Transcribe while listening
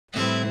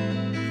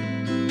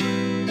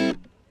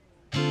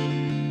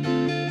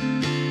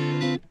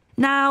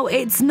Now,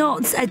 it's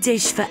not a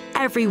dish for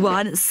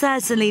everyone,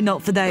 certainly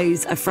not for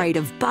those afraid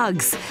of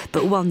bugs,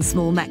 but one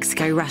small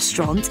Mexico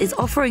restaurant is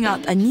offering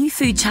up a new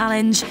food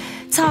challenge: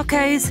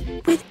 tacos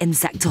with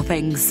insect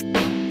toppings.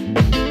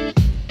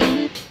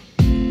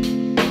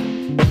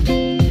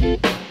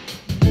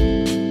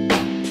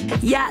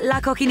 Yeah, La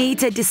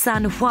Cocinita de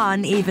San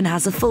Juan even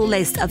has a full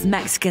list of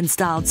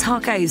Mexican-style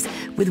tacos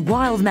with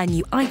wild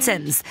menu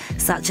items,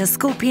 such as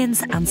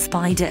scorpions and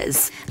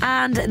spiders.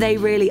 And they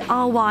really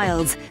are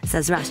wild,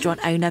 says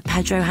restaurant owner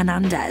Pedro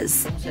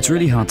Hernandez. It's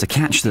really hard to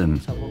catch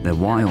them. They're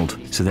wild,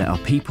 so there are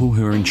people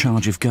who are in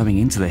charge of going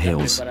into the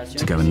hills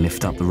to go and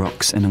lift up the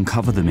rocks and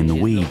uncover them in the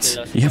weeds.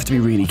 You have to be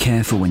really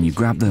careful when you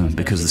grab them,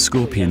 because the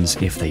scorpions,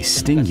 if they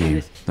sting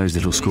you, those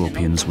little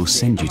scorpions will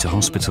send you to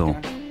hospital.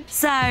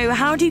 So,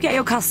 how do you get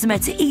your customer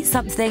to eat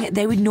something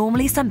they would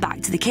normally send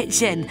back to the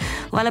kitchen?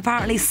 Well,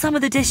 apparently some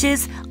of the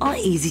dishes are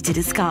easy to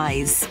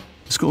disguise.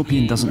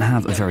 Scorpion doesn't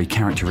have a very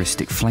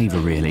characteristic flavour,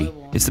 really.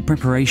 It's the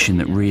preparation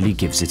that really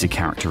gives it a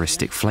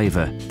characteristic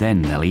flavour.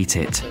 Then they'll eat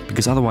it,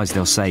 because otherwise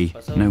they'll say,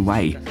 "No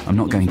way, I'm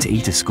not going to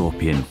eat a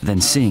scorpion."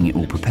 Then seeing it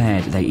all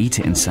prepared, they eat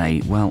it and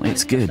say, "Well,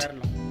 it's good."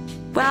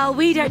 Well,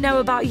 we don't know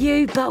about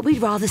you, but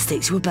we'd rather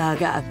stick to a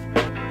burger.